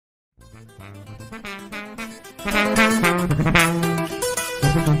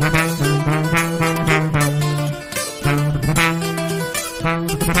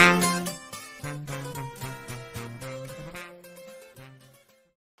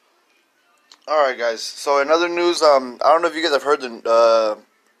Alright guys, so in other news, I don't know if you guys have heard a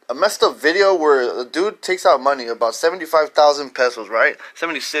messed up video where a dude takes out money, about 75,000 pesos, right?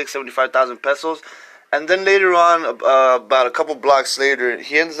 75,000 pesos. And then later on, about a couple blocks later,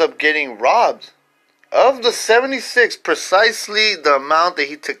 he ends up getting robbed. Of the 76, precisely the amount that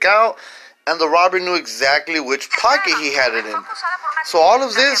he took out, and the robber knew exactly which pocket he had it in. So all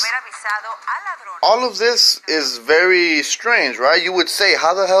of this is very strange, right? You would say,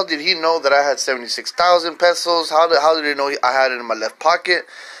 how the hell did he know that I had 76,000 pesos? How did he know I had it in my left pocket?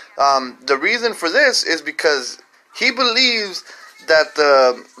 The reason for this is because he believes that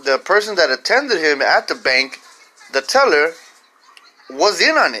the person that attended him at the bank, the teller, was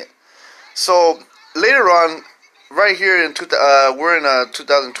in on it. So later on, right here we're in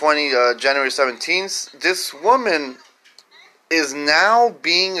 2020, January 17th, this woman is now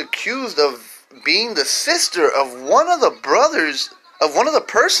being accused of being the sister of one of the brothers of one of the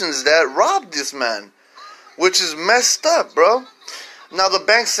persons that robbed this man, which is messed up, bro. Now the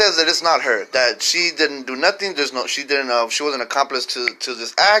bank says that it's not her, that she didn't do nothing. She wasn't an accomplice to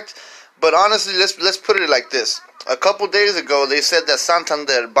this act. But honestly, let's put it like this: a couple days ago, they said that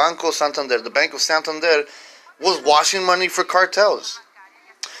Santander, the Bank of Santander, was washing money for cartels.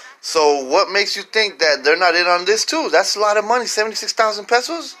 So what makes you think that they're not in on this too? That's a lot of money, 76,000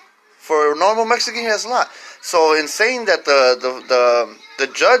 pesos for a normal Mexican. That's a lot. So in saying that the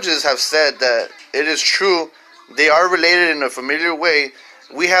judges have said that it is true, they are related in a familiar way,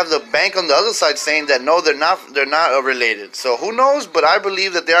 we have the bank on the other side saying that no, they're not related. So who knows? But I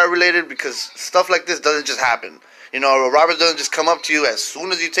believe that they are related, because stuff like this doesn't just happen. You know, a robber doesn't just come up to you as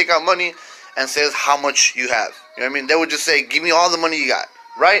soon as you take out money and says how much you have. You know what I mean? They would just say, give me all the money you got,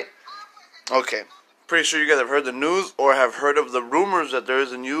 right? Okay. Pretty sure you guys have heard the news or have heard of the rumors that there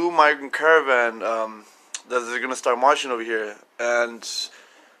is a new migrant caravan that they're going to start marching over here. And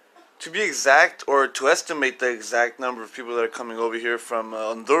to be exact, or to estimate the exact number of people that are coming over here from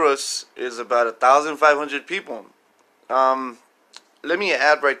Honduras, is about 1,500 people. Let me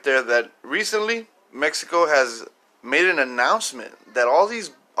add right there that recently Mexico has made an announcement that all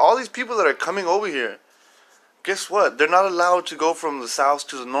these people that are coming over here, guess what? They're not allowed to go from the south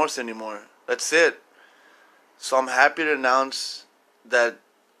to the north anymore. That's it. So I'm happy to announce that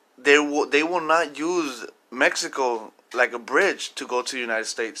they will not use Mexico like a bridge to go to the United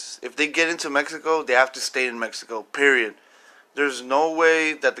States. If they get into Mexico, they have to stay in Mexico, period. There's no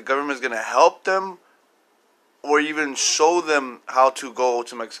way that the government is going to help them or even show them how to go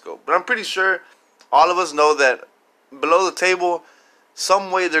to Mexico. But I'm pretty sure all of us know that below the table,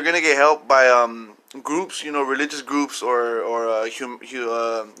 some way they're going to get help by groups, you know, religious groups, or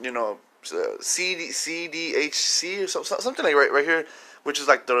you know, CDHC or something like right here, which is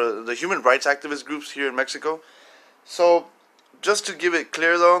like the human rights activist groups here in Mexico. So just to give it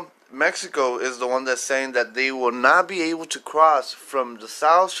clear though, Mexico is the one that's saying that they will not be able to cross from the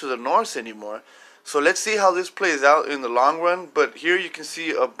south to the north anymore. So let's see how this plays out in the long run. But here you can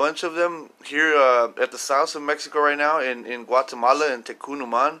see a bunch of them here at the south of Mexico right now, in Guatemala and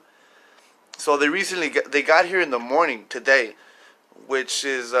Tecunuman. So they recently got here in the morning today, which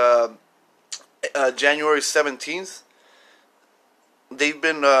is January 17th. They've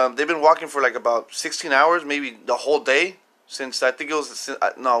been walking for like about 16 hours, maybe the whole day, since I think it was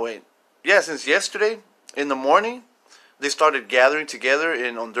since yesterday in the morning. They started gathering together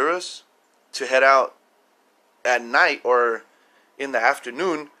in Honduras to head out at night or in the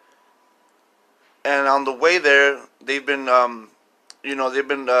afternoon. And on the way there, they've been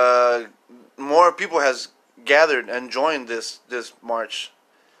more people has gathered and joined this march.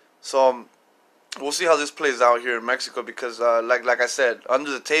 So we'll see how this plays out here in Mexico, because like I said,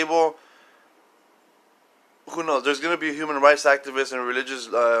 under the table, who knows? There's going to be human rights activists and religious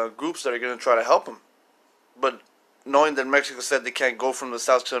groups that are going to try to help them. But knowing that Mexico said they can't go from the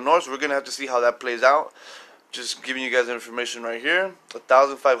south to the north, we're going to have to see how that plays out. Just giving you guys information right here.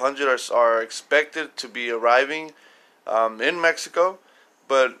 1,500 are expected to be arriving in Mexico,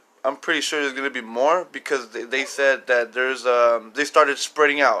 but I'm pretty sure there's going to be more, because they said that they started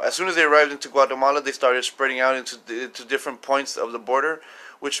spreading out. As soon as they arrived into Guatemala, they started spreading out into different points of the border,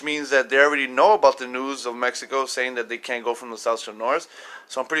 which means that they already know about the news of Mexico saying that they can't go from the south to the north.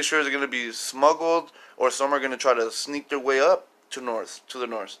 So I'm pretty sure they're going to be smuggled, or some are going to try to sneak their way up to the north.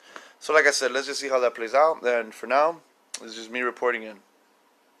 So like I said, let's just see how that plays out. And for now, it's just me reporting in.